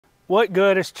What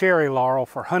good is cherry laurel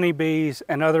for honeybees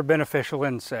and other beneficial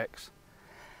insects?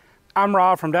 I'm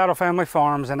Rob from Dowdle Family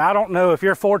Farms, and I don't know if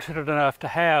you're fortunate enough to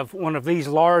have one of these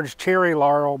large cherry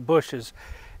laurel bushes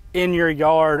in your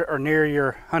yard or near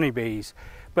your honeybees.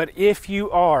 But if you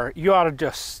are, you ought to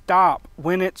just stop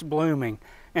when it's blooming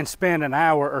and spend an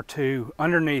hour or two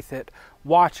underneath it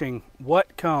watching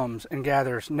what comes and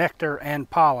gathers nectar and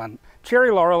pollen.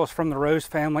 Cherry laurel is from the rose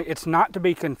family. It's not to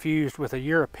be confused with a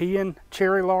European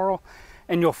cherry laurel,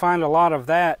 and you'll find a lot of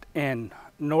that in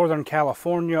Northern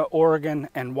California, Oregon,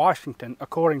 and Washington,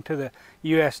 according to the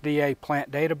USDA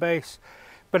plant database.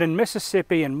 But in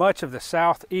Mississippi and much of the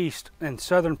southeast and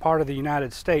southern part of the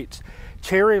United States,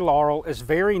 cherry laurel is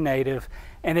very native,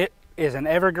 and it is an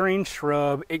evergreen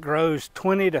shrub. It grows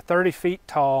 20 to 30 feet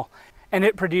tall, and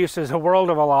it produces a world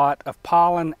of a lot of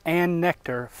pollen and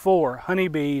nectar for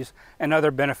honeybees and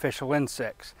other beneficial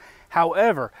insects.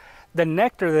 However, the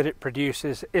nectar that it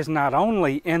produces is not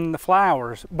only in the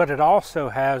flowers, but it also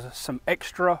has some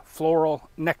extrafloral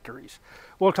nectaries.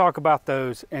 We'll talk about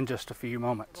those in just a few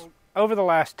moments. Over the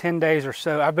last 10 days or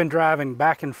so, I've been driving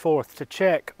back and forth to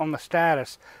check on the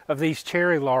status of these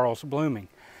cherry laurels blooming.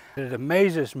 It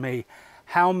amazes me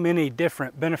how many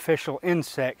different beneficial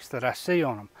insects that I see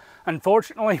on them.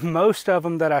 Unfortunately, most of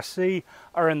them that I see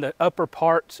are in the upper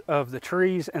parts of the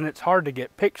trees, and it's hard to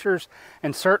get pictures,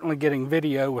 and certainly getting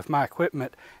video with my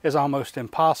equipment is almost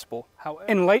impossible. However,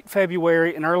 in late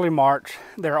February and early March,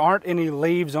 there aren't any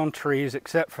leaves on trees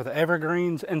except for the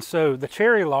evergreens, and so the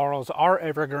cherry laurels are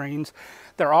evergreens.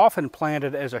 They're often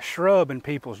planted as a shrub in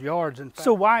people's yards.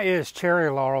 So why is cherry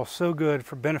laurel so good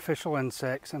for beneficial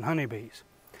insects and honeybees?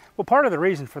 Well, part of the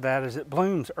reason for that is it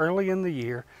blooms early in the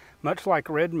year. Much like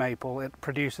red maple, it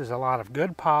produces a lot of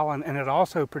good pollen, and it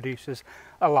also produces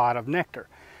a lot of nectar.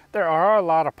 There are a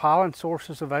lot of pollen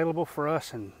sources available for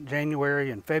us in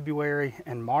January and February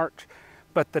and March,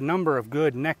 but the number of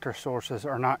good nectar sources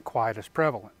are not quite as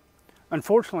prevalent.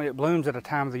 Unfortunately, it blooms at a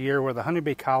time of the year where the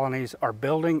honeybee colonies are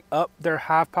building up their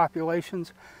hive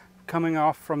populations coming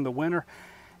off from the winter,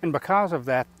 and because of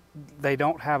that, they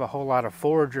don't have a whole lot of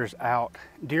foragers out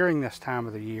during this time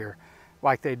of the year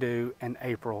like they do in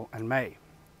April and May.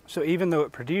 So even though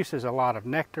it produces a lot of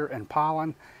nectar and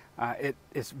pollen, it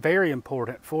is very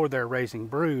important for their raising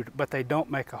brood, but they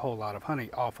don't make a whole lot of honey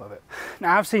off of it.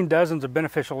 Now, I've seen dozens of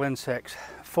beneficial insects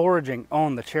foraging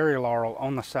on the cherry laurel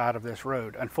on the side of this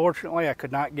road. Unfortunately, I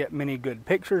could not get many good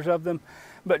pictures of them,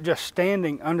 but just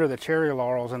standing under the cherry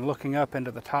laurels and looking up into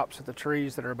the tops of the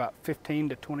trees that are about 15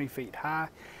 to 20 feet high,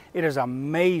 it is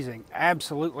amazing,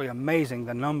 absolutely amazing,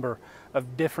 the number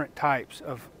of different types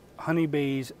of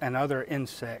honeybees and other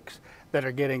insects that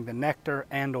are getting the nectar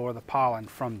and or the pollen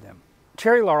from them.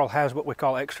 Cherry laurel has what we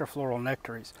call extrafloral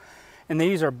nectaries, and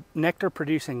these are nectar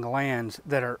producing glands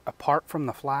that are apart from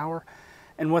the flower,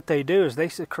 and what they do is they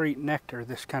secrete nectar,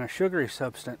 this kind of sugary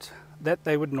substance that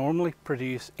they would normally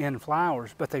produce in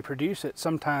flowers, but they produce it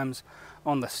sometimes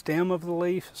on the stem of the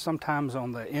leaf, sometimes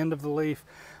on the end of the leaf.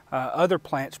 Other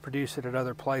plants produce it at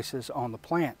other places on the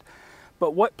plant.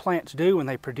 But what plants do when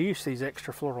they produce these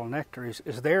extrafloral nectaries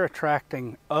is they're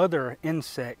attracting other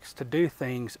insects to do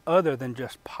things other than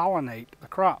just pollinate the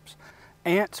crops.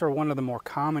 Ants are one of the more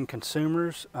common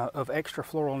consumers of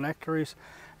extrafloral nectaries,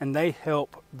 and they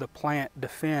help the plant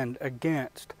defend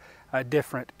against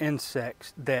different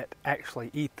insects that actually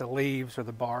eat the leaves or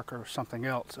the bark or something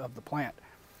else of the plant.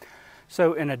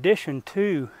 So in addition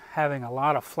to having a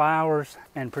lot of flowers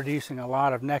and producing a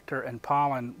lot of nectar and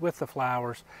pollen with the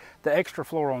flowers, the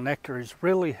extrafloral nectaries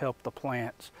really help the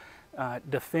plants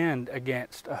defend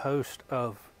against a host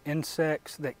of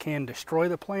insects that can destroy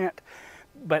the plant,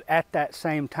 but at that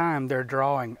same time they're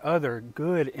drawing other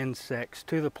good insects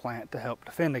to the plant to help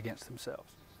defend against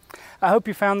themselves. I hope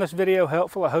you found this video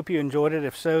helpful. I hope you enjoyed it.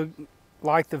 If so,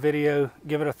 like the video,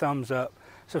 give it a thumbs up,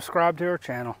 subscribe to our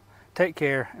channel. Take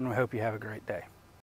care, and we hope you have a great day.